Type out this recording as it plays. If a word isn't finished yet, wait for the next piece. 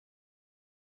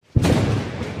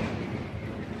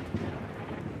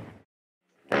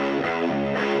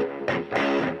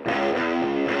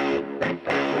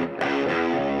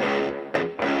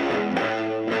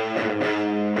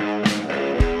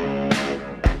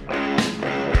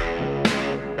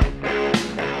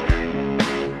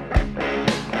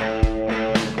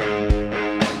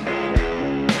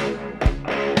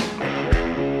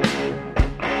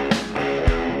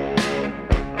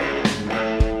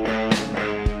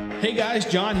Hey guys,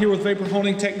 John here with Vapor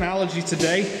Honing Technology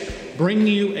today, bringing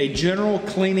you a general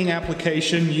cleaning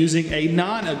application using a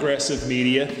non-aggressive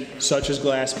media such as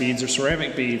glass beads or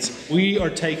ceramic beads. We are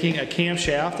taking a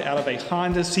camshaft out of a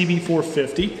Honda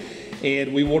CB450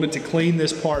 and we wanted to clean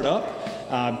this part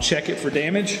up, check it for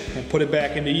damage, and put it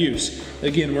back into use.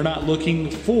 Again, we're not looking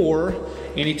for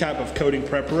any type of coating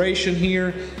preparation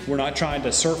here. We're not trying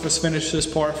to surface finish this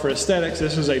part for aesthetics.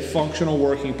 This is a functional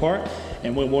working part,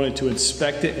 and we wanted to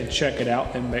inspect it and check it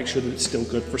out and make sure that it's still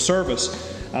good for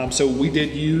service. So we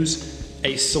did use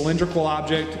a cylindrical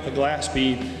object, a glass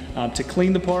bead, to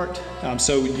clean the part.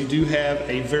 So you do have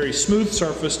a very smooth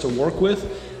surface to work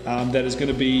with that is going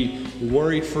to be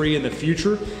worry-free in the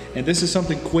future. And this is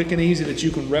something quick and easy that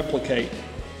you can replicate.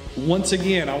 Once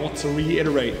again, I want to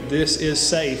reiterate, this is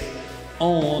safe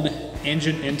on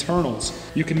engine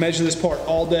internals. You can measure this part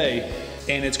all day,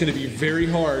 and it's going to be very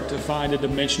hard to find a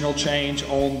dimensional change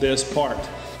on this part.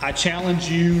 I challenge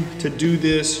you to do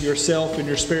this yourself in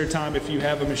your spare time if you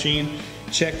have a machine.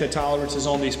 Check the tolerances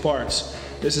on these parts.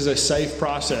 This is a safe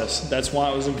process. That's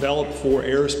why it was developed for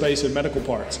aerospace and medical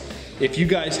parts. If you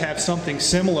guys have something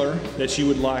similar that you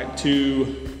would like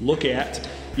to look at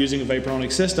using a vapor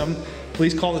honing system,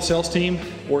 please call the sales team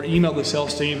or email the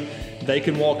sales team. They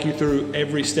can walk you through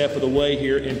every step of the way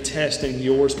here in testing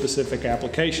your specific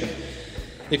application.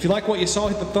 If you like what you saw,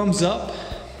 hit the thumbs up,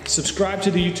 subscribe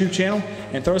to the YouTube channel,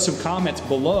 and throw some comments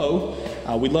below.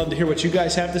 We'd love to hear what you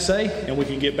guys have to say, and we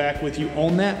can get back with you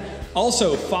on that.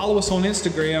 Also, follow us on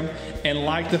Instagram and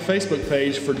like the Facebook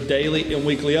page for daily and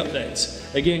weekly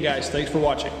updates. Again, guys, thanks for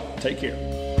watching. Take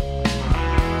care.